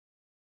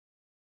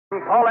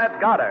Paulette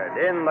Goddard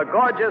in The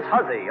Gorgeous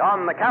Hussy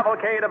on the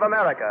Cavalcade of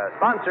America,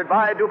 sponsored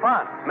by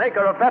DuPont,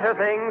 maker of better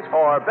things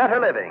for better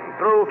living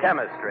through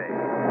chemistry.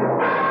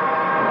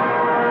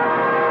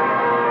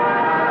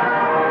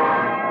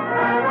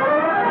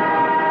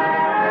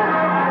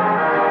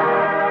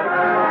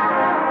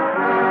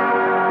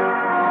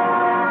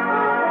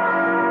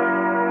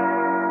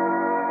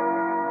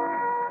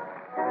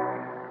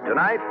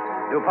 Tonight,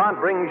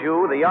 DuPont brings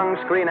you the young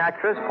screen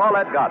actress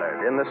Paulette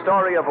Goddard in the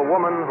story of a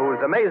woman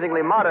whose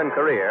amazingly modern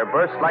career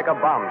burst like a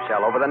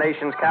bombshell over the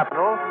nation's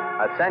capital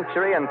a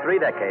century and 3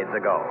 decades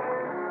ago.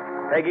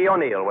 Peggy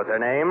O'Neill was her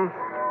name,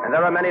 and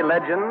there are many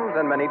legends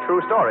and many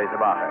true stories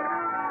about her.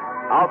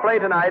 Our play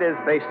tonight is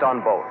based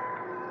on both,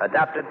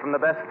 adapted from the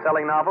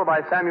best-selling novel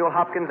by Samuel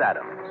Hopkins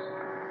Adams.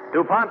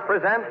 DuPont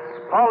presents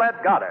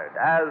Paulette Goddard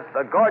as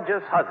The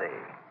Gorgeous Hussy.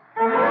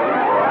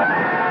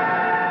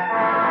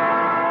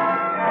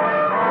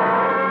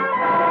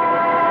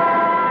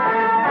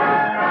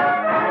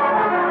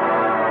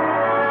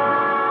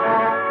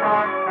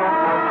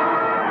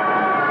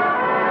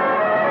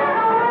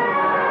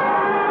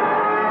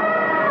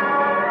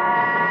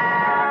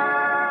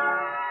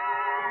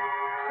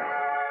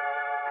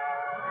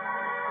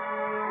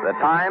 The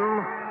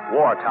time,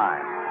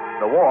 wartime.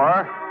 The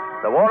war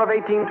of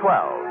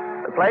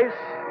 1812. The place,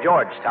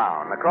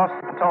 Georgetown, across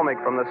the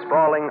Potomac from the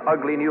sprawling,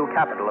 ugly new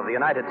capital of the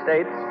United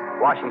States,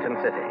 Washington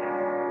City.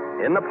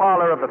 In the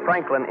parlor of the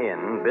Franklin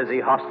Inn, busy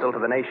hostel to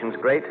the nation's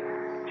great,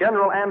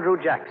 General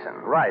Andrew Jackson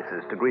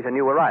rises to greet a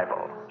new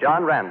arrival,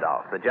 John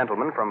Randolph, the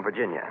gentleman from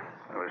Virginia.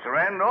 Mr.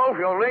 Randolph,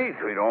 you're late.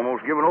 We'd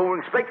almost given over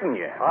expecting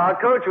you. Our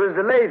coach was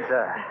delayed,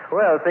 sir.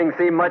 Well, things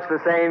seem much the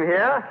same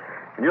here.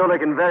 And you're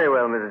looking very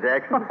well, Mrs.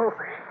 Jackson. Oh,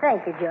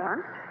 thank you,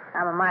 John.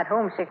 I'm a mite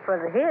homesick for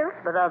the hills,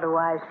 but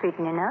otherwise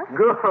fitting enough.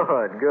 Good.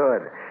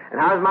 And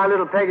how's my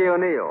little Peggy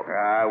O'Neill?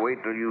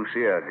 Wait till you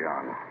see her,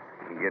 John.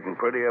 She's getting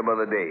prettier by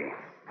the day.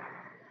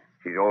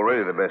 She's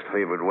already the best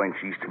favored wench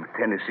east of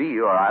Tennessee,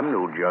 or I'm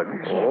no judge.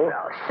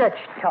 General,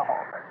 such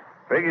talk.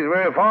 Peggy's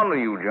very fond of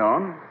you,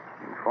 John.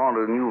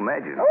 Fonder than you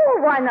imagine. Oh,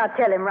 why not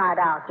tell him right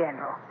out,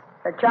 General?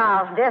 The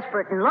child's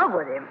desperate in love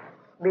with him.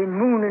 Been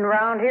mooning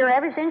around here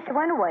ever since she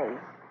went away.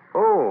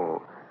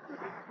 Oh,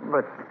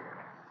 but,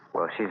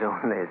 well, she's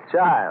only a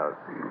child.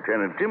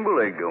 Lieutenant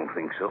Timberlake don't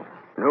think so.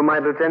 And who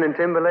might Lieutenant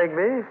Timberlake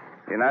be?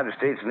 United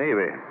States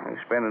Navy.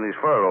 He's spending his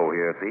furlough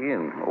here at the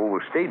inn.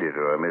 Overstated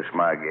her, I miss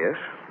my guess.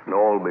 And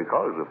all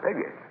because of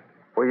Peggy.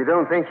 Well, you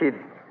don't think he'd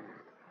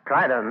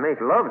try to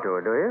make love to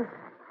her, do you?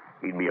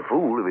 He'd be a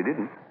fool if he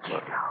didn't.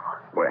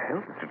 Well,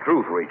 it's the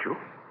truth, Rachel.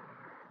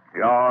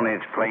 John,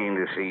 it's plain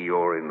to see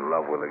you're in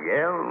love with a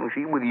gal, and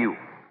she with you.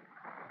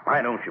 Why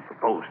don't you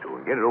propose to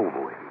her? Get it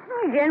over with.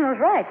 The General's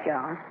right,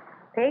 John.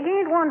 Peggy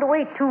ain't one to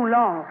wait too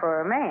long for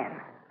a man.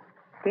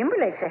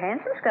 Timberlake's a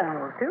handsome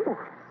scoundrel, too.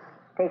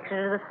 Takes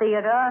her to the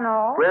theater and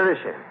all. Where is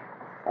she?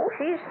 Oh,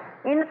 she's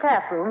in the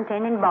tap room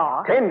tending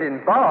bar.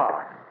 Tending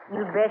bar?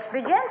 You'd best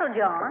be gentle,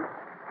 John.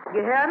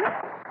 You hear me?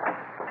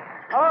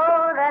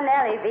 Oh, the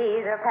Nellie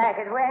bees are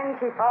packed when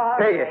she falls.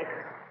 Peggy.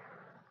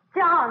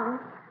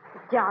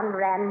 John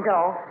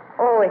Randolph.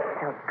 Oh, it's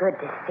so good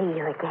to see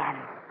you again.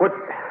 What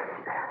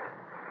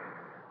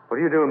are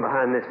you doing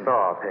behind this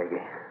bar,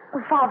 Peggy?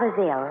 Well, Father's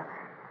ill.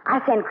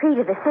 I sent Cree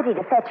to the city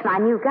to fetch my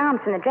new gown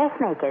from the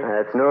dressmakers.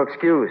 That's no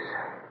excuse.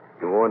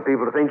 You want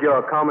people to think you're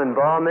a common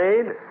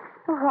barmaid?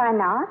 Well, why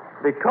not?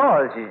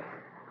 Because you...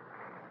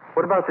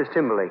 What about this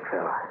Timberlake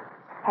fella?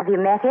 Have you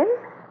met him?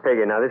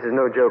 Peggy, now, this is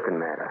no joking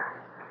matter.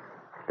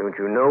 Don't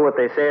you know what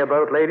they say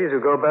about ladies who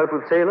go about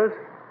with sailors?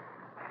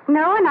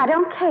 No, and I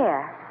don't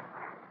care.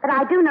 But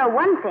I do know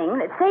one thing,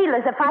 that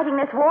sailors are fighting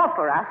this war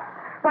for us.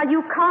 While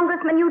you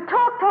congressmen, you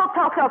talk,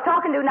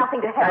 and do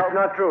nothing to help. That's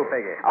not true,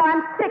 Peggy. Oh,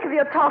 I'm sick of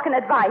your talk and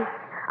advice.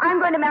 I'm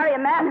going to marry a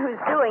man who's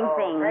doing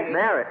things. Peggy.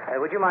 Marry?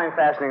 Would you mind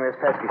fastening this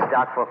pesky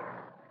stock for...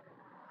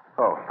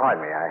 Oh,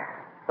 pardon me. I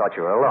thought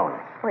you were alone.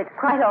 Oh, it's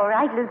quite all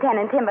right,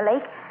 Lieutenant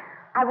Timberlake.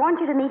 I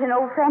want you to meet an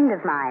old friend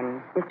of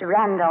mine, Mr.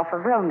 Randolph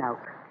of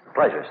Roanoke.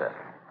 Pleasure, sir.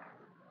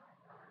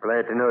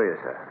 Glad to know you,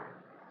 sir.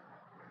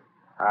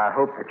 I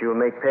hope that you'll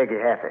make Peggy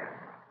happy.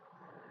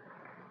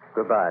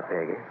 Goodbye,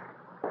 Peggy.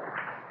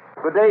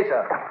 Good day,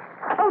 sir.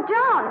 Oh,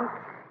 John,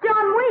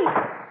 wait.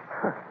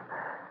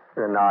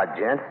 You're an odd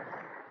gent.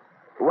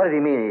 What did he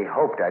mean he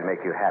hoped I'd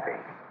make you happy?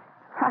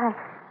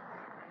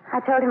 I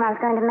told him I was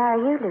going to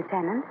marry you,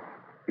 Lieutenant.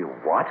 You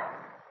what?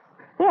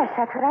 Yes,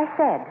 that's what I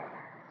said.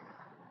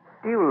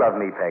 Do you love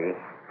me, Peggy?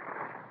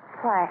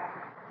 Why,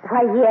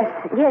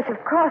 yes,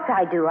 of course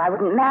I do. I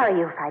wouldn't marry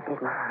you if I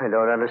didn't. I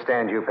don't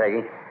understand you,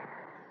 Peggy.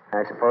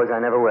 I suppose I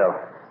never will.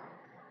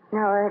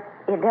 No,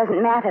 it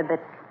doesn't matter,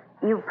 but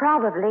you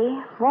probably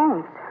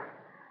won't.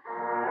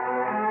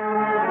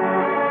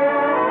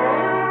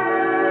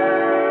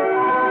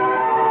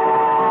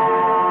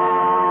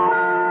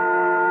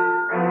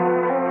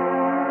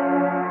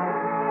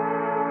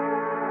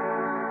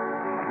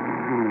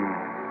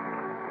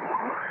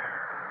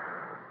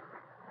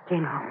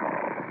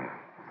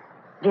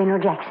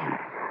 General Jackson,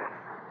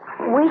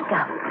 wake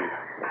up.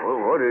 Well,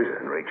 what is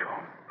it, Rachel?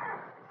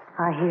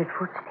 I heard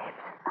footsteps.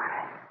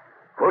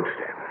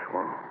 Footsteps?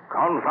 Well,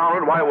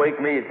 confound it, why wake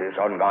me at this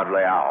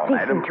ungodly hour,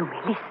 madam? Listen to me,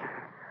 listen.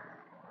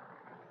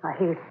 I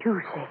heard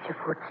 2 sets of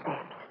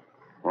footsteps.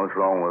 What's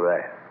wrong with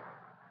that?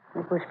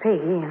 It was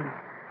Peggy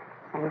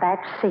and that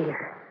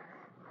sailor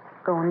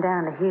going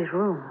down to his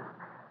room.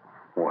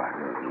 What,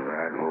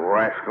 that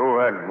rascal,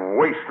 that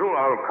wastrel,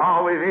 I'll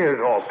carve his ears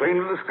off, clean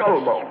to the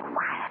skull bone.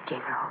 Quiet,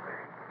 General.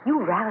 You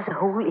rouse the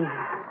whole inn.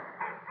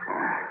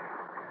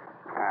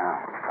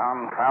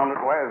 Confound it,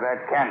 where's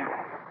that candle?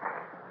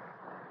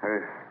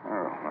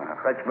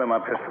 Fetch me my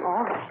pistol.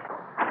 All right.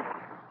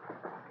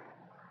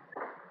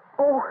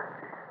 Oh,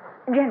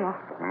 General.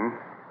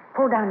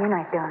 Pull down your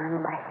nightgown on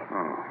the back.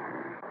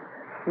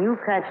 You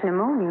catch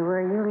pneumonia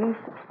where you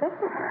least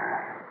expect it.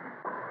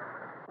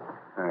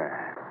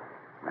 There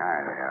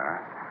they are.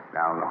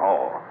 Down the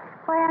hall.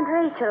 Why, Aunt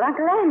Rachel,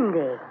 Uncle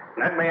Andy.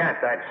 Let me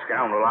at that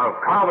scoundrel. I'll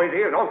carve his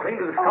ears off, clean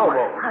to the skull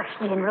bone. Hush,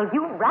 General.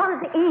 You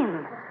rouse the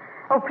inn.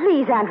 Oh,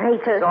 please, Aunt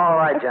Rachel. It's all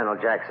right, General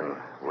Jackson.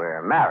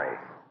 We're married.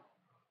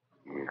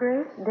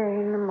 Great day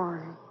in the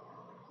morning.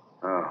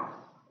 Oh.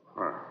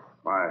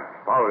 My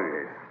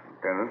apologies,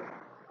 Lieutenant.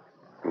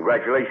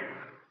 Congratulations.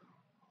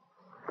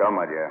 Come,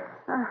 my dear.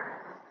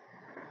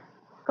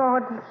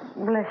 God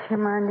bless you,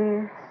 my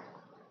dear.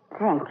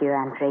 Thank you,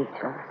 Aunt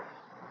Rachel.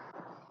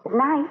 Good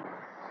night.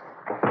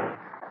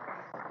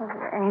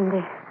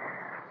 Andy,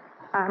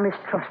 I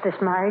mistrust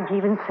this marriage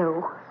even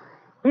so.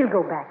 He'll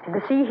go back to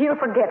the sea. He'll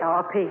forget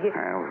our Peggy.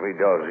 Well, if he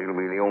does, he'll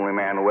be the only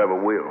man who ever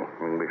will. You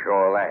can be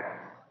sure of that.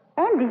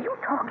 Andy, you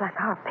talk like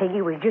our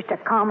Peggy was just a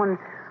common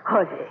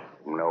hussy.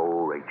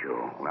 No,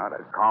 Rachel, not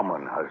a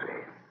common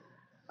hussy.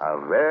 A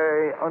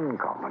very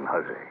uncommon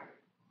hussy.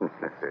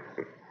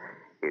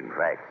 In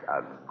fact,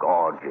 a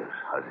gorgeous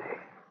hussy.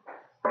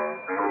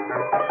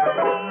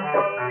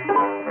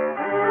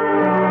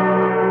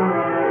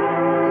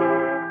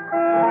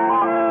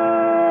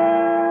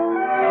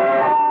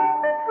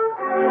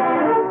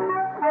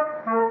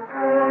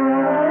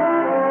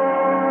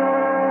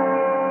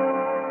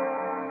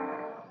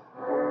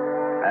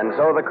 And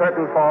so the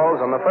curtain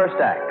falls on the first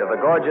act of The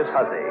Gorgeous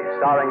Hussy,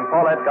 starring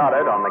Paulette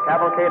Goddard on the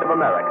Cavalcade of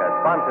America,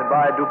 sponsored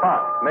by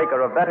DuPont,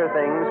 maker of better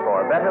things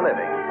for better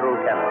living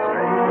through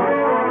chemistry.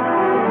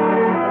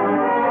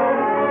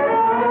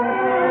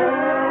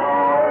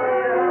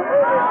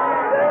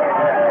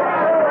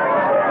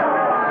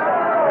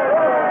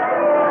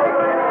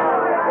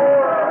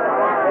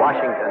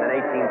 Washington in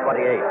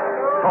 1828.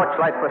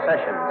 Torchlight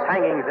processions,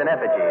 hangings in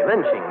effigy,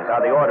 lynchings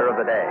are the order of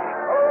the day.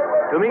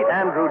 To meet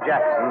Andrew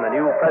Jackson, the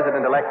new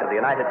president-elect of the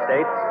United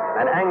States,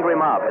 an angry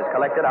mob has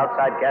collected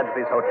outside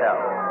Gadsby's hotel.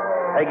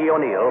 Peggy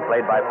O'Neill,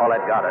 played by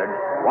Paulette Goddard,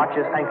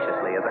 watches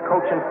anxiously as a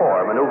coach and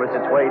four maneuvers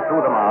its way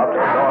through the mob to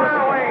the door of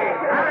the...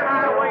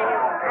 Out of the way,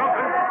 you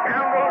drunken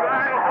scoundrels!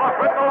 I'll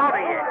whip the lot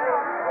of you.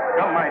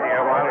 Come, my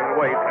dear, while it's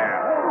wait now.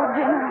 Oh,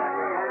 General,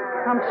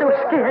 I'm so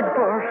scared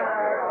for us.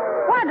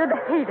 Why do they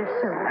hate us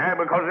so?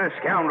 Because they're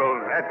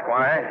scoundrels, that's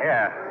why.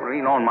 Here,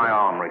 lean on my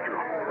arm, Rachel.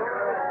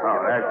 Oh,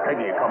 there's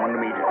Peggy coming to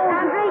meet us.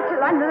 Aunt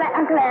Rachel,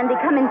 Uncle Andy,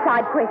 come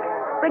inside quick.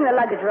 Bring the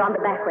luggage around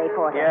the back way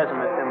for us. Yes,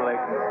 Miss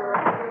Timberlake.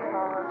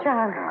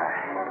 Child,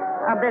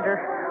 I better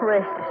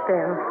rest a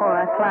spell before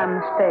I climb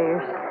the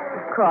stairs.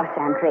 Of course,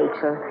 Aunt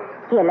Rachel.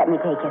 Here, let me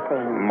take your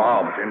things.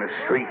 Mobs in the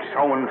streets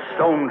throwing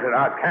stones at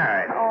our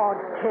kind. Oh,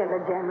 tell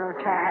the General,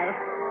 child.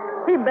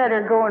 He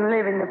better go and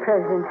live in the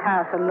president's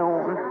house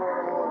alone.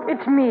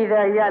 It's me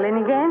they're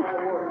yelling against.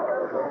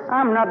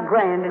 I'm not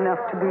grand enough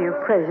to be a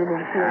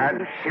president.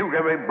 I'd shoot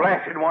every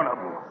blasted one of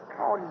them.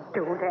 Oh,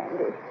 don't,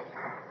 Andy.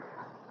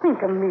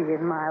 Think of me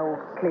and my old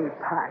clay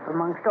pipe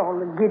amongst all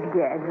the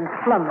gidgads and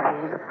slummers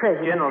of the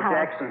president's General house.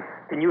 Jackson,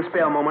 can you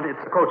spare a moment?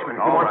 It's the coachman.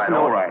 He All wants right, to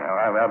know... all right.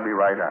 I'll be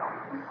right out.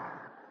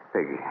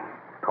 Peggy,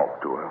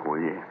 talk to her,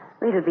 will you?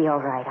 It'll be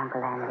all right,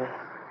 Uncle Andy.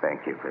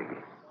 Thank you,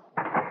 Peggy.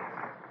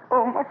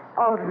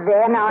 Oh,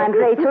 there now, Aunt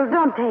Rachel.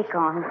 Don't take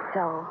on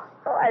so.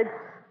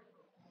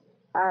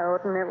 I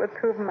ought never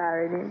to have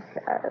married him,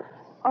 child.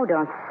 Oh,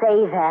 don't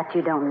say that.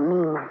 You don't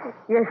mean it.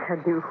 Yes, I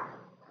do.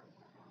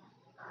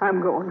 I'm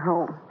going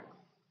home.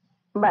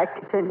 Back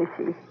to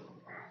Tennessee.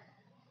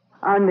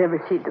 I'll never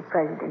see the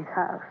president's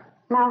house.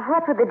 Now,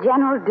 what would the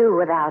general do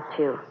without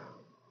you?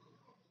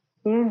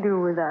 He'll do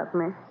without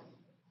me.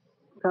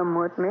 Come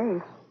what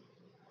may.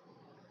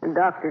 The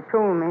doctor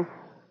told me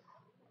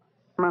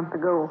a month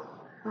ago.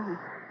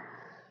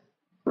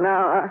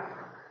 Now,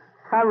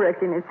 I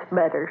reckon it's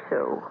better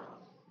so.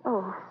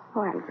 Oh,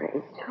 Aunt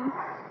Rachel.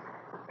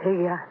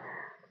 Hey,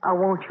 I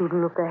want you to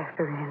look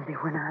after Andy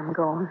when I'm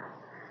gone.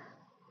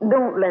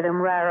 Don't let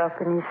him rile up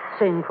in his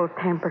sinful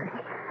temper.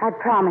 I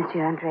promise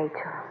you, Aunt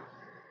Rachel.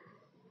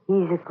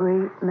 He's a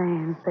great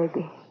man,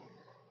 Peggy.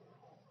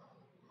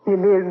 He'll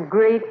be a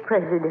great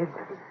president.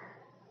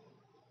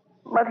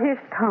 But his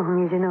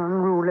tongue is an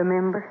unruly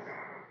member.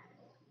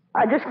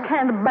 I just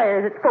can't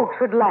bear that folks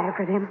would laugh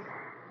at him.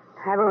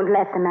 I won't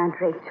let them, Aunt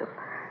Rachel.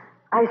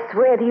 I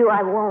swear to you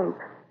I won't.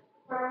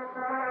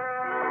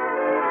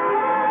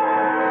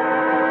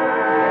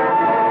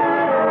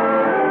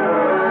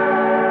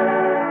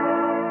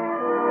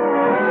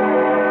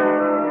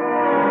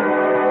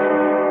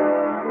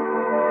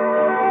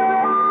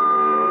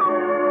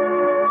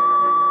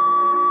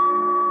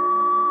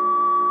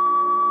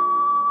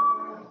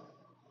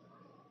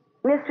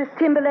 Mistress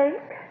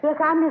Timberlake? Yes,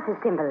 I'm Mrs.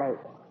 Timberlake.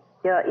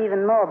 You're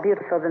even more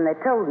beautiful than they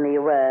told me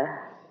you were.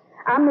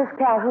 I'm Miss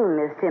Calhoun,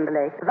 Miss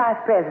Timberlake, the Vice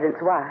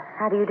President's wife.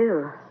 How do you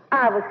do?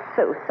 I was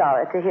so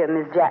sorry to hear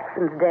Miss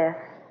Jackson's death.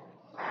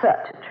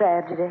 Such a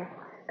tragedy.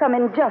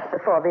 Coming just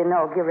before the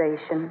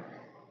inauguration.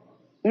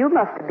 You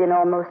must have been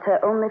almost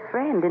her only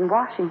friend in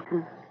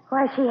Washington.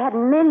 Why, she had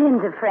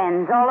millions of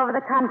friends all over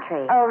the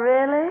country. Oh,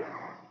 really?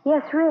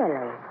 Yes,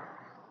 really.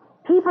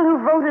 People who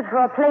voted for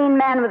a plain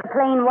man with a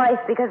plain wife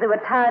because they were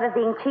tired of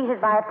being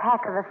cheated by a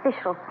pack of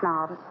official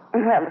snobs.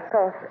 Well, of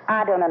course,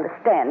 I don't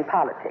understand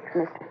politics,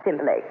 Mr.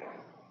 Timberlake.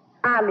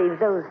 I leave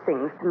those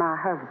things to my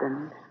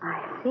husband. I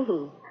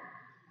see.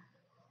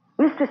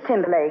 Mistress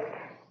Timberlake,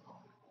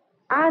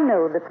 I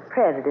know that the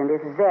president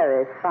is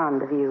very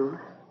fond of you.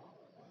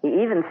 He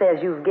even says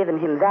you've given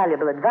him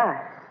valuable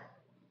advice.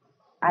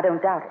 I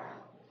don't doubt it.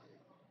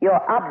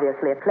 You're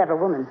obviously a clever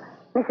woman.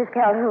 Mrs.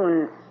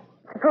 Calhoun,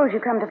 suppose you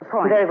come to the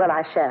point. Very well,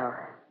 I shall.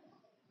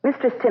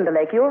 Mistress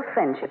Timberlake, your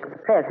friendship with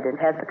the president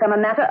has become a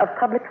matter of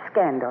public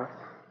scandal.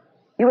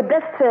 You would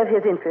best serve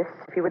his interests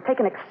if you would take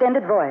an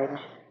extended voyage.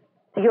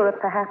 To Europe,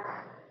 perhaps.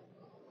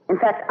 In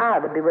fact, I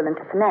would be willing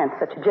to finance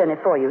such a journey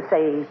for you,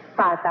 say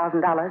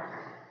 $5,000.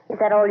 Is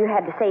that all you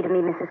had to say to me,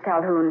 Mrs.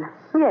 Calhoun?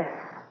 Yes.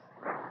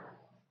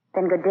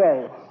 Then good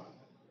day.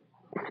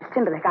 Mr.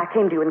 Timberlake, I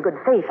came to you in good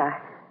faith.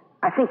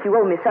 I think you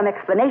owe me some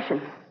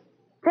explanation.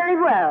 Very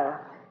well.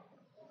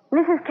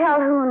 Mrs.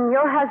 Calhoun,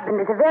 your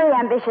husband is a very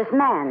ambitious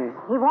man.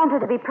 He wanted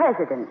to be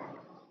president.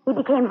 He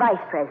became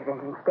vice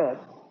president instead.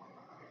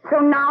 So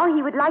now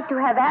he would like to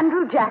have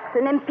Andrew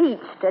Jackson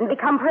impeached and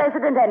become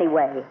president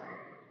anyway.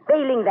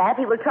 Failing that,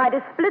 he will try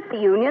to split the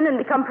Union and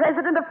become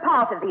president of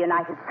part of the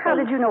United States. How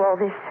did you know all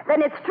this?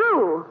 Then it's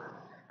true.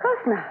 Of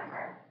course not.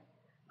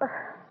 Well,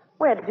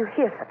 where did you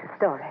hear such a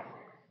story?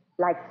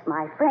 Like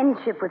my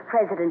friendship with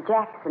President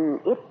Jackson,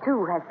 it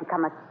too has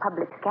become a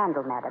public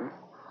scandal, madam.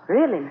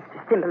 Really,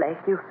 Mr. Timberlake,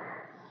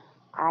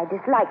 I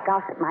dislike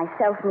gossip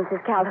myself,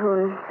 Mrs.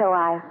 Calhoun, so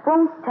I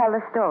won't tell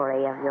the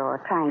story of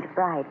your trying to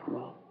bribe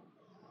me.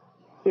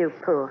 You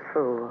poor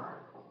fool.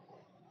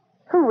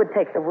 Who would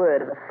take the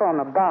word of a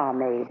former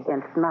barmaid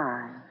against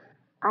mine?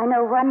 I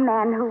know one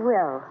man who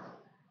will.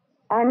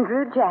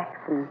 Andrew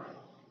Jackson.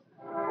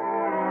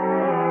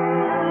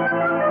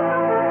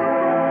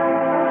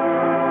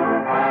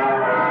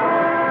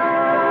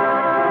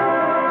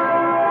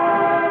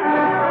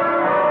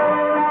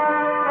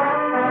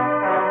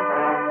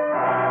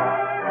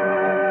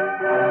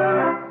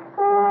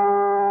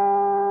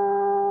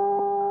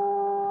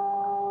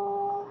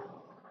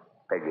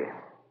 Peggy,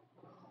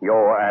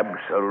 you're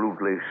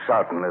absolutely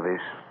certain of this?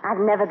 I've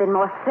never been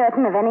more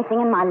certain of anything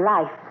in my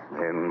life.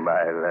 Then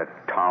by that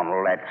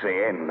tunnel, that's the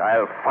end.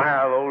 I'll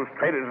fire those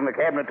traitors in the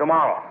cabinet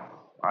tomorrow.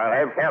 I'll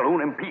have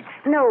Calhoun impeached.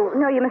 No,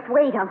 you must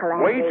wait, Uncle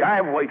Andy. Wait?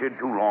 I've waited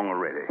too long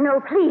already.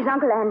 No, please,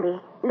 Uncle Andy,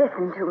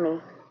 listen to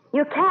me.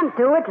 You can't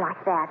do it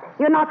like that.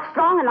 You're not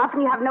strong enough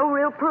and you have no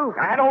real proof.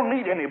 I don't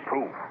need any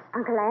proof.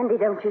 Uncle Andy,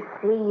 don't you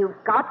see? You've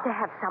got to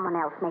have someone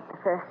else make the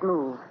first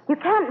move. You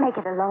can't make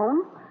it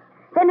alone.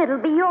 Then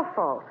it'll be your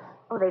fault.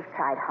 Oh, they've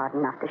tried hard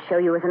enough to show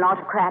you as an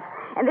autocrat,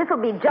 and this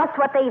will be just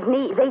what they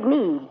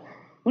need.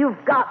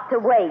 You've got to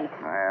wait.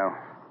 Well,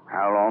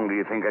 how long do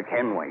you think I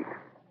can wait?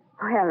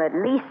 Well, at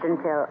least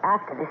until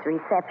after this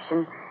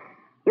reception.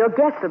 Your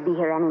guest will be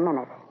here any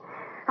minute.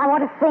 I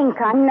want to think.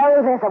 I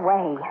know there's a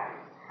way.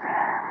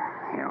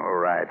 You're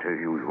right, as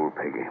usual,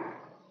 Peggy.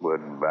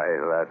 But by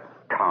that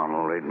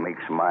tunnel, it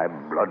makes my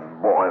blood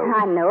boil.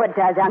 I know it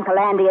does, Uncle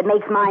Andy. It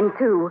makes mine,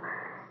 too.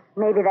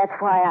 Maybe that's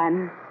why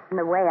I'm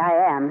the way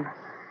I am.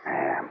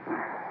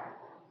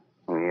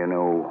 You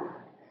know,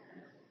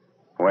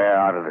 we're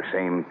out of the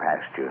same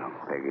pasture,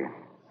 Peggy.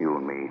 You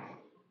and me.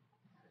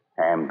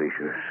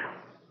 Ambitious.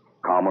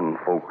 Common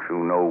folks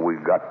who know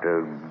we've got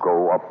to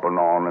go up and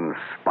on in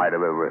spite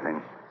of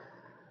everything.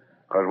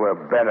 Because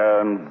we're better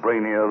and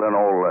brainier than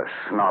all the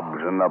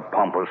snobs and the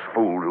pompous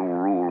fools who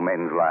rule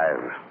men's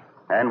lives.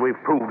 And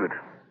we've proved it.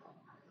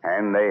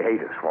 And they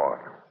hate us for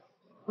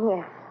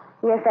it.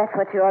 Yes, that's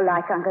what you're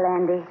like, Uncle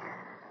Andy.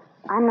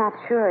 I'm not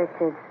sure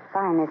it's as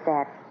fine as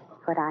that,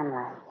 what I'm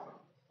like.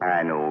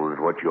 I know that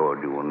what you're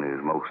doing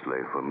is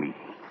mostly for me.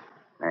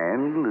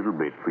 And a little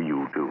bit for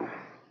you, too.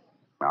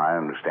 I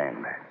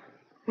understand that.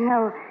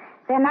 No,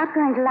 they're not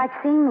going to like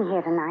seeing me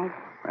here tonight.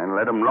 And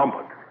let them lump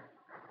it.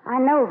 I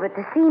know, but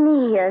to see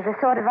me here as a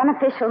sort of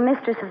unofficial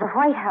mistress of the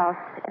White House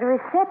at a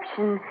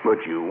reception...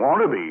 But you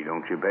want to be,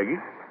 don't you, Peggy?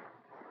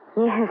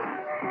 Yes.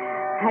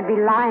 I'd be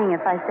lying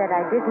if I said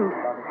I didn't.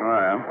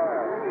 Well,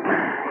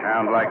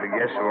 sounds like the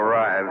guests have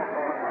arrived.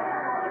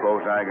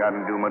 Suppose I got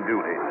to do my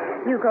duty.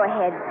 You go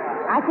ahead.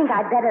 I think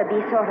I'd better be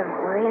sort of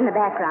in the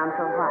background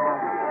for a while.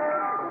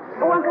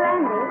 Oh, Uncle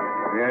Andy.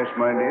 Yes,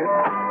 my dear?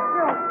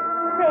 Don't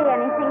say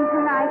anything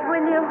tonight,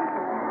 will you?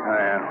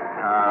 Well,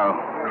 I'll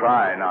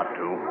try not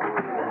to.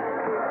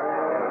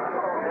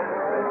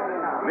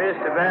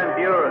 Mr. Van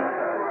Buren.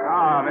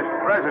 Ah, Mr.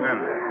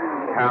 President.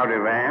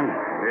 Howdy, Van.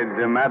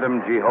 Did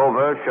Madam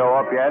Jehovah show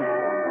up yet?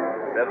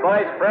 The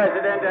Vice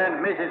President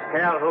and Mrs.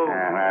 Calhoun.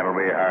 That'll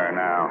be her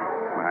now.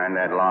 Behind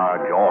that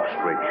large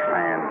ostrich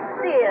fan.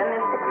 Dear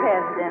Mr.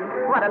 President,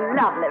 what a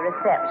lovely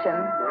reception.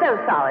 So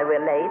sorry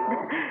we're late.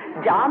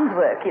 John's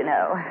work, you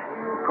know.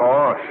 Of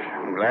course.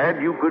 I'm glad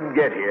you could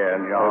get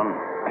here, John.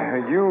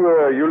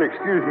 You'll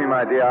excuse me,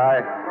 my dear.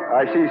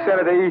 I see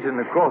Senator Eaton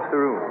across the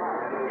room.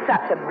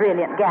 Such a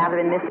brilliant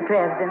gathering, Mr.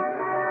 President.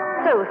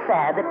 So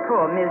sad that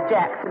poor Miss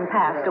Jackson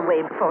passed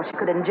away before she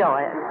could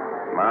enjoy it.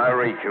 My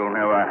Rachel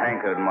never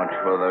hankered much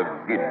for the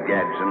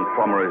gid-gads and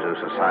flummeries of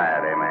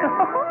society, man.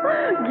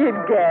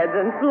 Gid-gads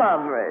and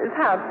flummeries.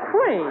 How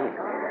quaint.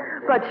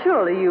 But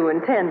surely you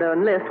intend to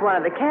enlist one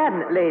of the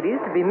cabinet ladies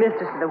to be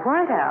mistress of the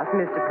White House,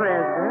 Mr.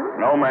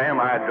 President. No, ma'am,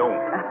 I don't.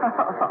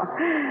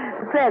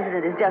 The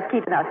President is just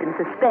keeping us in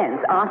suspense,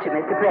 aren't you,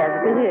 Mr.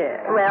 President?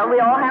 Yes. Well, we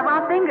all have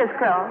our fingers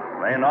crossed.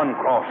 Then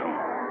uncross them.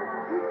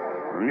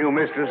 The new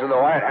mistress of the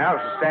White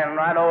House is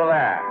standing right over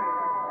there.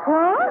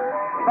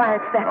 What? Why,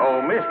 it's that...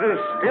 Oh, Mrs.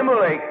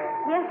 Timberlake.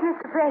 Yes,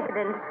 Mr.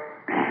 President.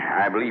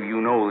 I believe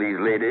you know these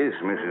ladies,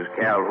 Mrs.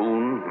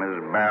 Calhoun,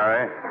 Mrs.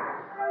 Barry.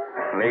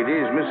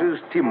 Ladies, Mrs.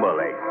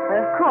 Timberlake.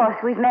 Well, of course,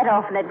 we've met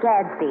often at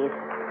Gadsby's.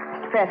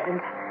 Mr.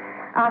 President,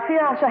 I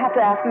fear I shall have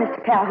to ask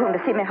Mr. Calhoun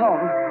to see me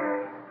home.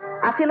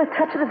 I feel a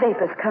touch of the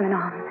vapors coming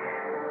on.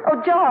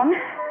 Oh, John.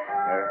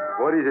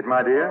 What is it,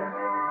 my dear?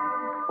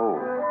 Oh,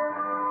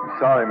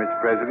 sorry, Mr.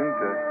 President.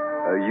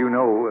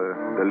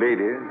 The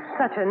ladies.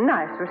 Such a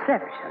nice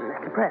reception,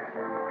 Mr.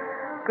 President.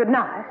 Good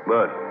night.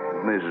 But,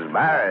 Mrs.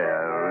 Barry,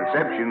 the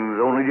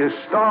reception's only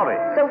just started.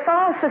 So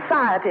far as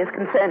society is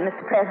concerned,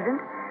 Mr.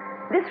 President,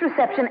 this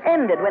reception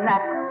ended when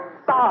that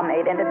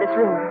barmaid entered this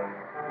room.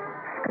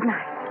 Good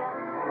night.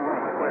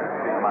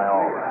 Am I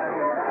all right?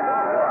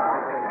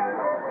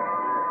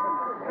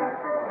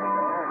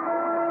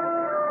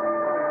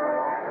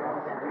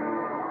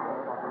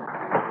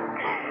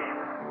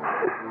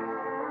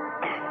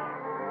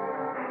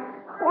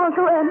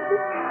 Uncle Andy.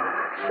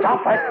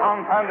 Stop that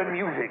confounded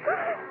music.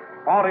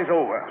 Party's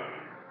over.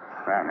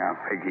 Now,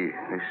 Peggy,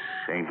 this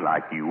ain't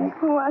like you.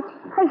 Oh, I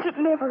should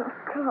never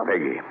have come.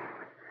 Peggy,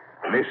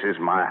 this is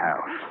my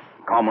house.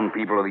 Common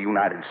people of the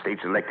United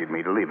States elected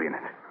me to live in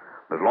it.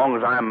 As long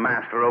as I'm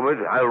master of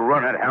it, I'll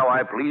run it how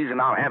I please, and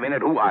I'll have in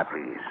it who I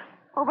please.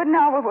 Oh, but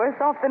now we're worse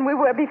off than we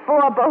were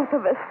before, both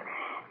of us.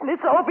 And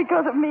it's all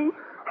because of me.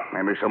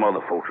 Maybe some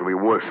other folks will be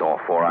worse off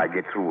before I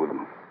get through with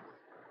them.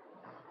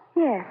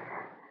 Yes.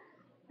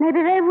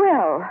 Maybe they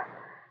will.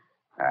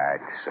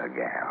 That's a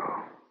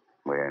gal.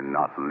 We're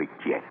not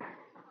licked yet.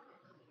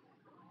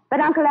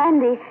 But, Uncle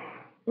Andy,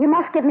 you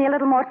must give me a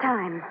little more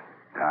time.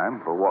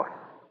 Time for what?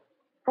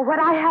 For what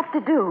I have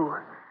to do.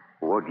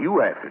 What you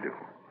have to do.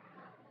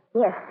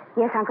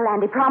 Yes, Uncle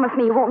Andy. Promise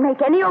me you won't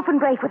make any open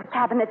break with the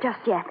cabinet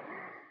just yet.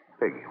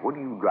 Peggy, what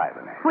are you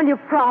driving at? Will you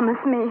promise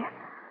me?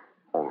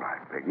 All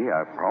right, Peggy,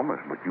 I promise,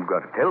 but you've got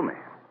to tell me.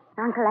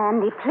 Uncle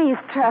Andy, please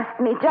trust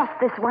me just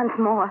this once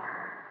more.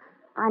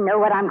 I know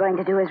what I'm going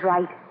to do is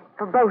right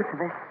for both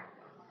of us.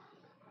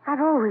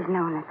 I've always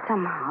known it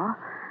somehow.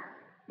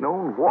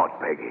 Known what,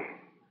 Peggy?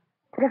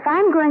 That if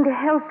I'm going to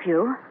help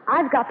you,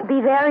 I've got to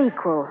be their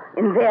equal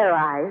in their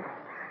eyes.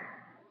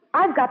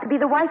 I've got to be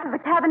the wife of a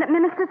cabinet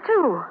minister,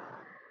 too.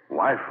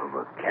 Wife of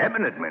a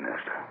cabinet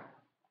minister?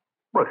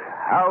 But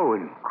how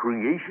in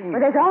creation... Well,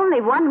 there's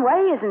only one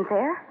way, isn't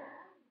there?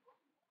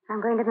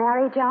 I'm going to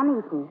marry John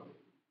Eaton.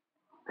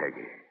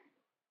 Peggy,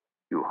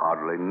 you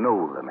hardly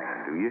know the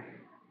man, do you?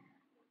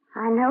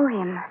 I know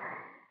him.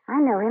 I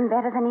know him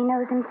better than he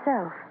knows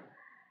himself.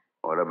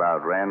 What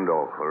about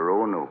Randolph or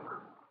Roanoke?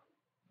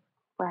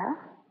 Well?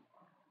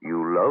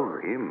 You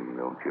love him,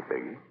 don't you,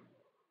 Peggy?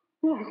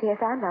 Yes,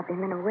 I love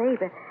him in a way,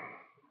 but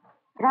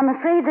I'm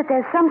afraid that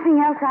there's something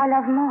else I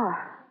love more.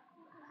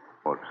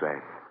 What's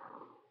that?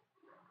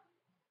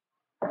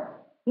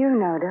 You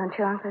know, don't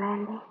you, Uncle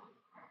Andy?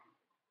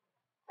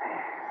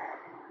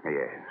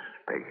 Yes,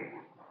 Peggy.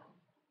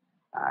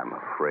 I'm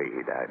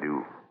afraid I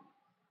do.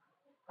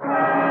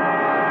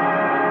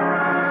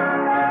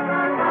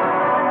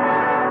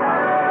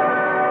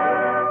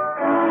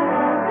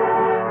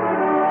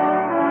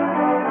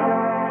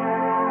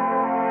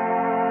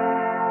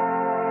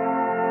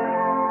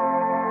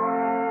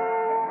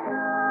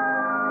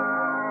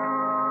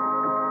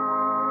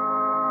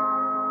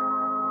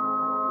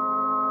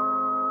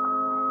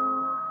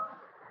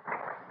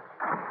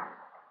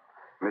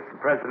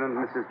 Mr. President,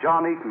 Mrs.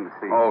 John Eaton to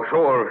see you. Oh,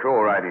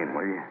 sure, right in,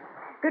 will you?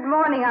 Good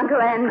morning,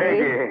 Uncle Andy.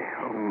 Peggy,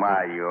 oh,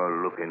 my,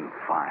 you're looking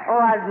fine. Oh,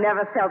 I've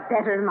never felt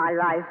better in my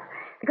life.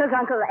 Because,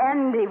 Uncle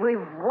Andy, we've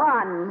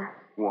won.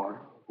 Won?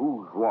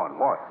 Who's won?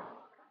 What?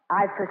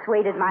 I've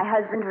persuaded my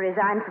husband to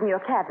resign from your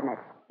cabinet.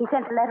 He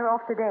sent a letter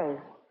off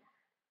today.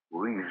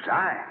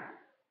 Resign?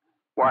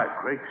 Why,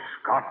 great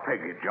Scott,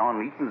 Peggy, John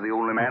Eaton's the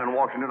only man in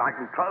Washington I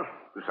can trust,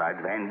 besides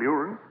Van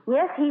Buren.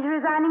 Yes, he's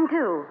resigning,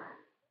 too.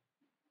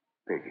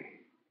 Peggy,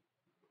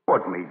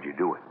 what made you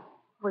do it?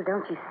 Well,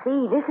 don't you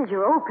see? This is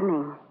your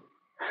opening.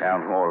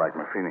 Sounds more like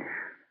my finish.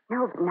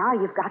 No, but now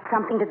you've got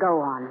something to go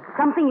on.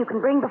 Something you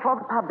can bring before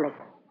the public.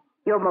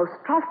 Your most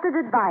trusted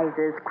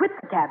advisors quit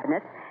the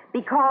cabinet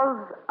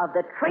because of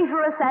the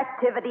traitorous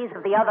activities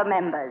of the other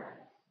members.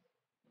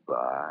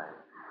 By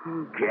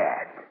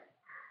Gad.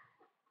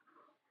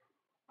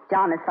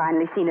 John has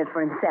finally seen it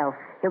for himself.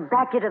 He'll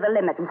back you to the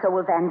limit, and so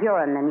will Van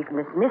Buren, and you can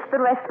dismiss the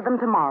rest of them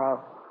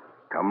tomorrow.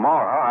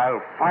 Tomorrow,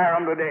 I'll fire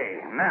them today.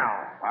 Now,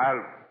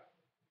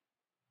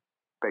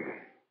 Peggy.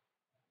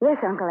 Yes,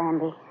 Uncle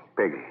Andy.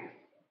 Peggy,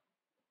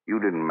 you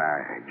didn't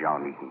marry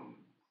John Eaton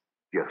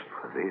just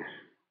for this.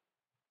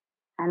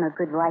 I'm a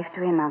good wife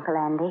to him, Uncle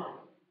Andy.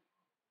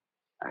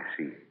 I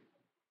see.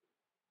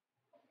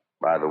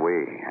 By the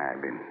way,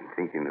 I've been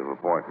thinking of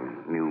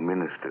appointing new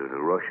minister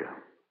to Russia.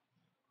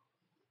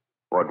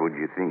 What would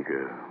you think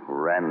of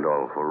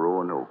Randolph or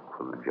Roanoke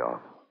for the job?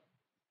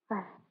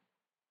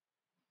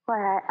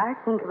 Why, I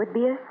think it would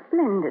be a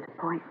splendid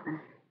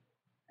appointment.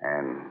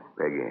 And,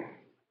 Peggy,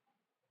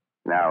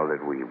 now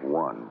that we've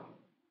won,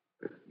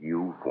 that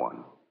you've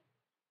won,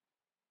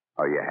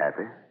 are you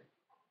happy?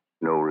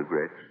 No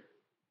regrets?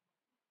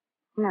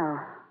 No.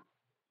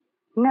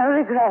 No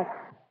regrets.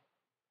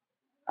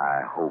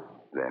 I hope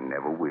there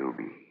never will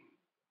be.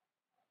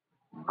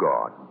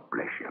 God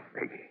bless you,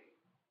 Peggy.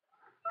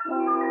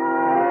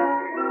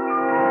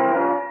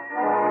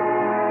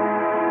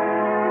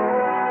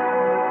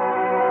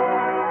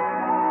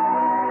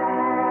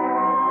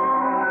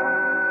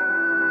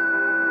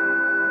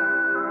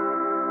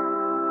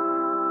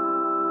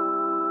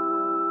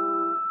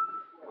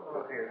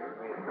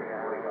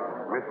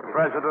 Mr.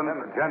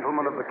 President,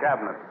 gentlemen of the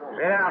Cabinet.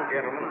 Sit down,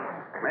 gentlemen.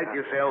 Make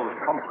yourselves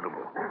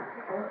comfortable.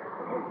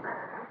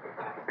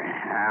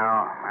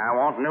 Now, I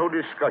want no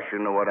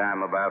discussion of what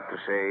I'm about to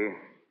say,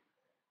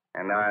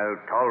 and I'll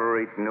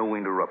tolerate no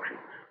interruptions.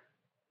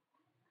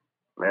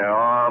 There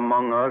are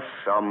among us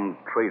some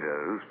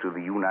traitors to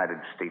the United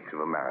States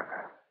of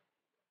America.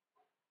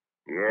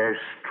 Yes,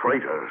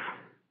 traitors.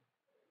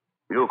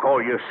 You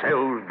call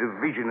yourselves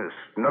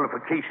divisionists,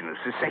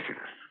 nullificationists,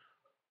 secessionists.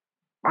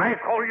 I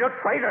call you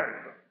traitors.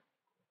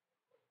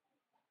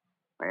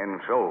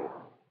 And so,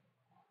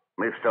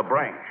 Mr.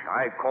 Branch,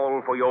 I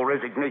call for your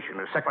resignation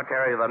as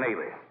Secretary of the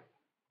Navy.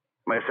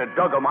 Mr.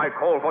 Duggan, I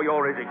call for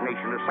your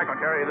resignation as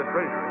Secretary of the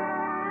Treasury.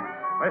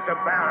 Mr.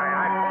 Barry,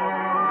 I call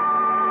for...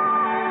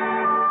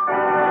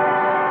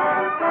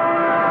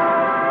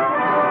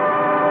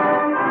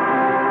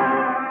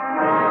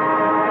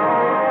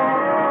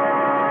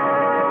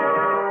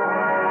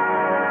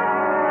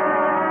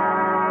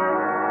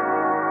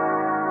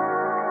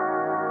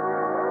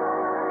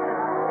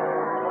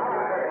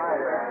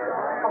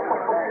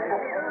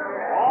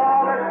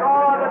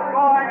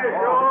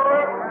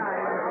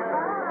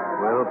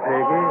 Well,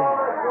 Peggy,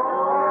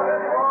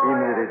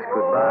 seems that it's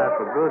goodbye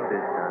for good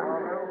this time.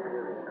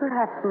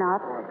 Perhaps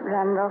not,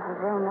 Randolph of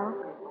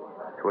Roanoke.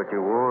 It's what you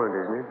want,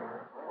 isn't it?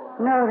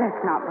 No,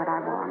 that's not what I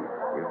want.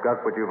 You've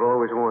got what you've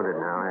always wanted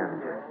now,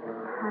 haven't you?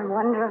 I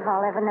wonder if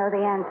I'll ever know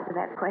the answer to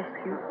that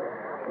question.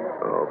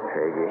 Oh,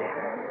 Peggy.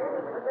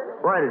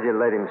 Why did you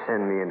let him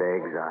send me into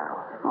exile?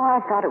 Oh,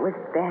 I thought it was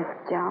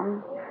best,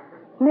 John.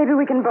 Maybe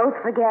we can both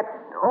forget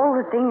all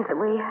the things that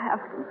we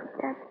have to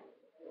forget.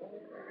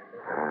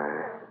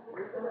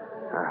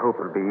 I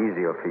hope it'll be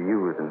easier for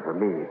you than for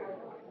me.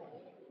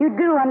 You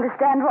do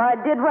understand why I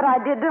did what I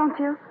did, don't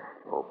you?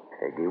 Oh,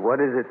 Peggy, what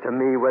is it to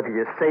me whether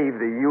you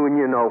saved the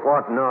Union or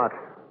what not?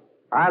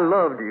 I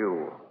loved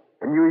you,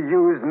 and you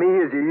used me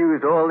as you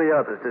used all the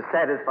others to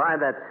satisfy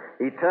that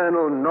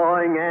eternal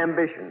gnawing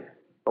ambition.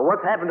 But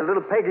what's happened to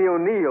little Peggy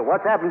O'Neill?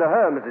 What's happened to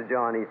her, Mrs.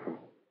 John Eaton?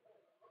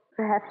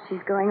 Perhaps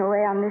she's going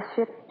away on this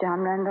ship,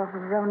 John Randolph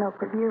of Roanoke,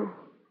 with you.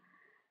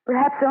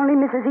 Perhaps only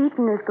Mrs.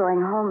 Eaton is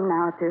going home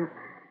now to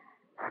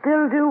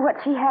still do what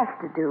she has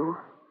to do.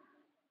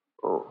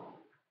 Oh.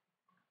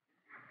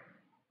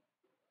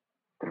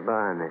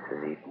 Goodbye,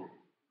 Mrs. Eaton.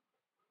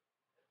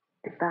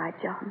 Goodbye,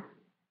 John.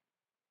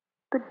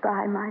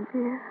 Goodbye, my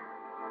dear.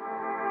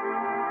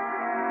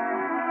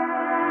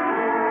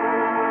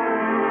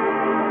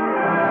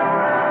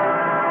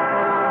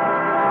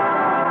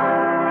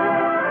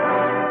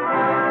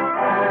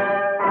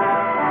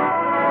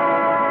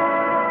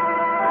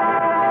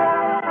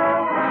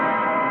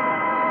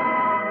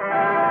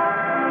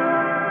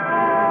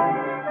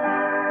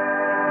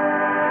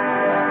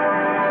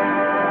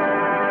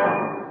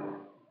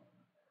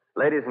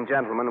 Ladies and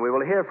gentlemen, we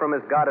will hear from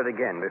Miss Goddard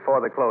again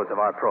before the close of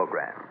our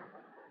program.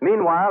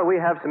 Meanwhile, we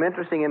have some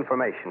interesting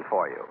information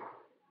for you.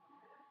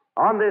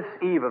 On this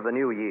eve of the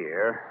new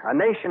year, a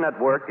nation at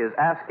work is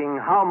asking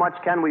how much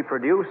can we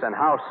produce and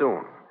how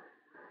soon.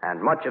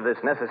 And much of this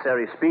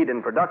necessary speed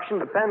in production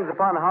depends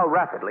upon how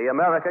rapidly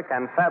America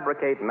can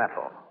fabricate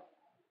metal.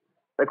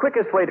 The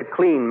quickest way to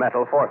clean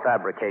metal for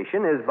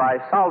fabrication is by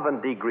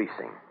solvent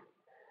degreasing.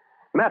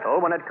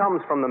 Metal, when it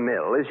comes from the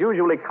mill, is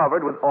usually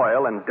covered with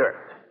oil and dirt.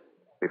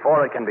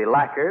 Before it can be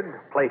lacquered,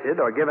 plated,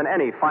 or given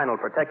any final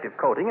protective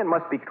coating, it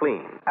must be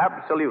clean,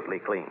 absolutely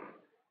clean.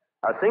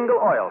 A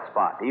single oil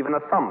spot, even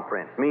a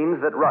thumbprint,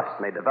 means that rust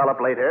may develop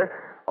later,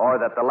 or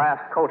that the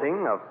last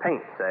coating of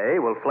paint, say,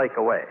 will flake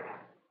away.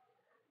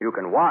 You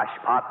can wash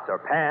pots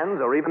or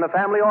pans or even the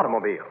family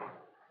automobile.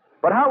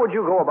 But how would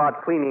you go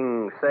about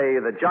cleaning,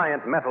 say, the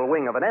giant metal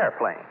wing of an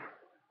airplane,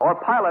 or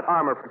pilot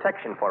armor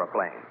protection for a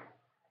plane?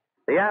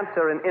 The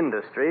answer in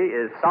industry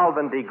is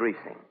solvent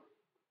degreasing.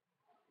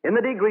 In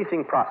the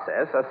degreasing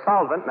process, a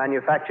solvent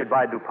manufactured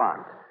by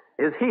DuPont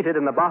is heated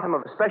in the bottom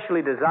of a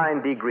specially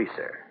designed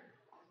degreaser.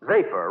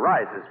 Vapor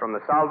rises from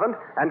the solvent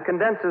and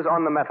condenses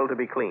on the metal to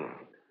be cleaned.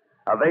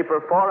 A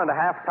vapor 4.5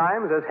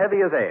 times as heavy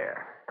as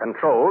air,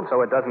 controlled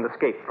so it doesn't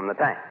escape from the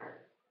tank.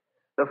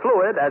 The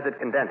fluid, as it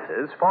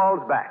condenses,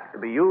 falls back to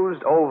be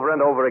used over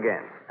and over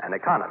again, an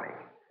economy.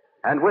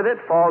 And with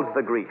it falls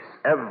the grease,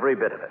 every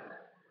bit of it.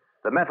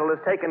 The metal is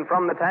taken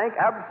from the tank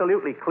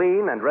absolutely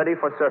clean and ready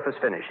for surface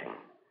finishing.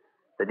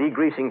 The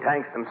degreasing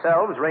tanks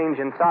themselves range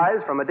in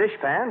size from a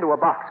dishpan to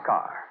a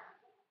boxcar.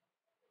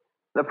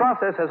 The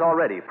process has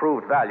already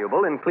proved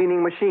valuable in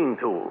cleaning machine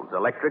tools,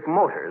 electric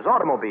motors,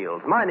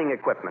 automobiles, mining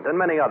equipment, and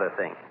many other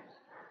things.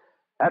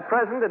 At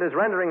present, it is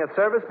rendering a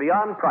service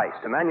beyond price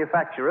to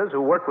manufacturers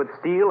who work with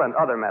steel and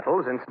other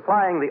metals in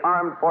supplying the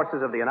armed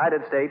forces of the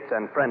United States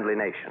and friendly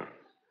nations.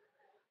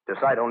 To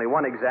cite only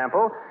one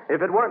example,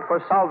 if it weren't for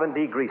solvent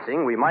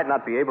degreasing, we might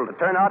not be able to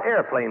turn out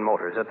airplane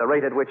motors at the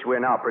rate at which we're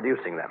now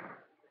producing them.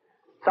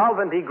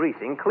 Solvent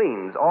degreasing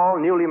cleans all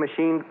newly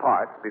machined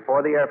parts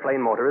before the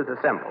airplane motor is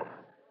assembled.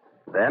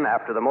 Then,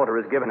 after the motor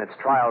is given its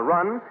trial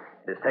run,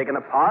 it is taken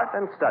apart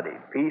and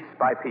studied piece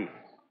by piece.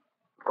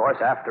 Of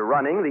course, after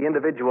running, the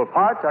individual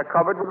parts are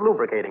covered with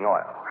lubricating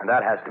oil, and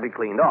that has to be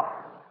cleaned off.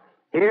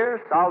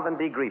 Here, solvent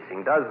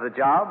degreasing does the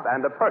job,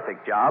 and a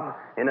perfect job,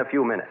 in a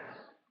few minutes.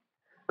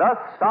 Thus,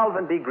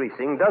 solvent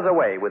degreasing does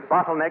away with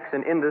bottlenecks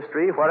in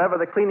industry wherever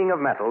the cleaning of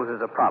metals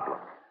is a problem.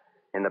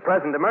 In the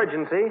present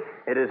emergency,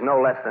 it is no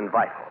less than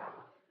vital.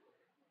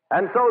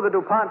 And so the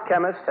DuPont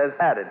chemist has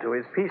added to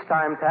his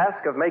peacetime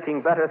task of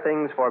making better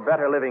things for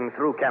better living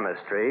through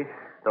chemistry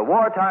the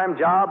wartime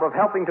job of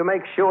helping to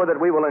make sure that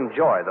we will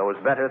enjoy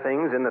those better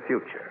things in the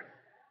future,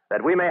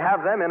 that we may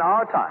have them in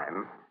our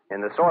time,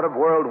 in the sort of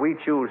world we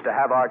choose to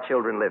have our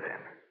children live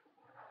in.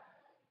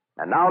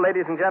 And now,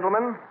 ladies and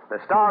gentlemen, the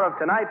star of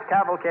tonight's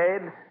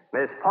cavalcade,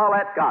 Miss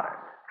Paulette Goddard.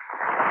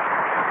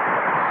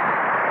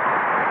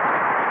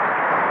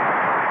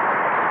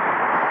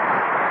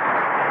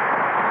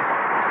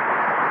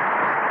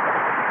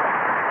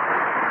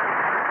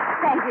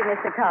 Thank you,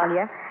 Mr.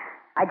 Collier.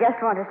 I just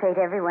want to say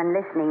to everyone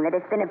listening that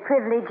it's been a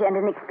privilege and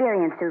an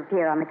experience to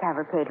appear on the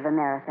Cavalcade of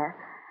America.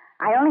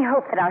 I only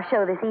hope that our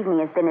show this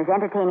evening has been as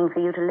entertaining for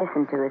you to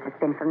listen to as it's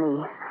been for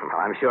me. Well,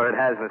 I'm sure it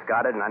has, Miss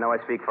Goddard, and I know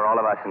I speak for all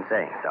of us in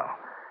saying so.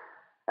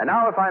 And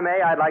now, if I may,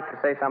 I'd like to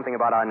say something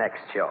about our next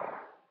show.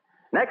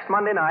 Next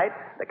Monday night,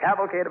 the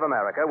Cavalcade of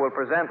America will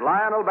present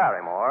Lionel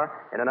Barrymore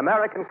in an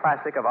American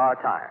classic of our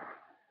time,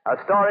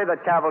 a story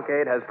that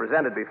Cavalcade has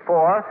presented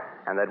before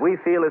and that we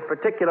feel is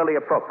particularly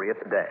appropriate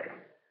today.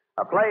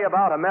 A play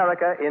about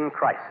America in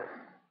crisis,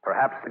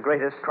 perhaps the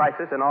greatest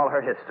crisis in all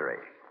her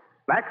history.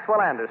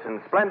 Maxwell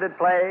Anderson's splendid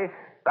play,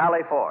 Valley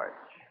Forge.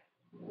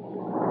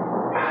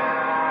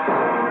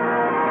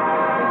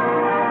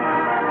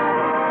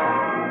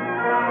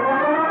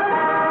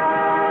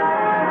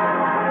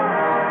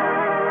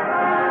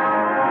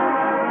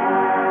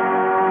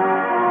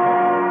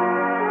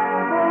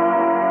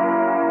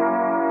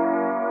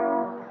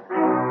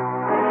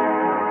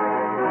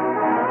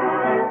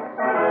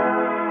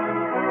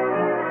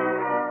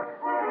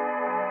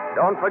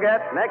 Don't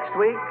forget, next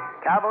week,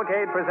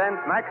 Cavalcade presents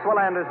Maxwell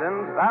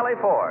Anderson's Valley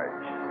Forge,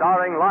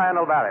 starring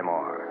Lionel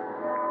Barrymore.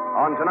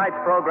 On tonight's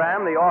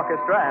program, the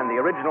orchestra and the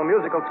original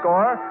musical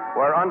score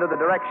were under the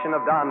direction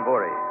of Don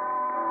Voorhees.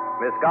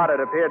 Miss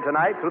Goddard appeared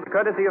tonight through the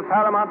courtesy of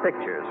Paramount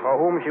Pictures, for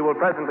whom she will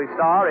presently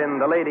star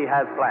in The Lady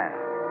Has Plans.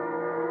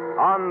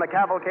 On the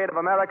Cavalcade of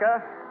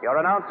America,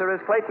 your announcer is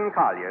Clayton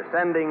Collier,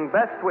 sending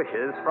best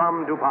wishes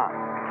from DuPont.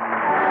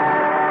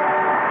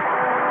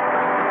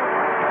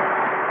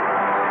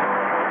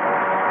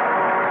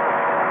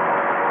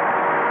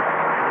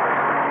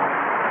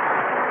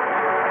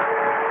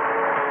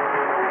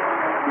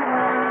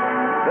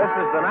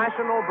 This is the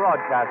National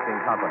Broadcasting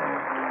Company.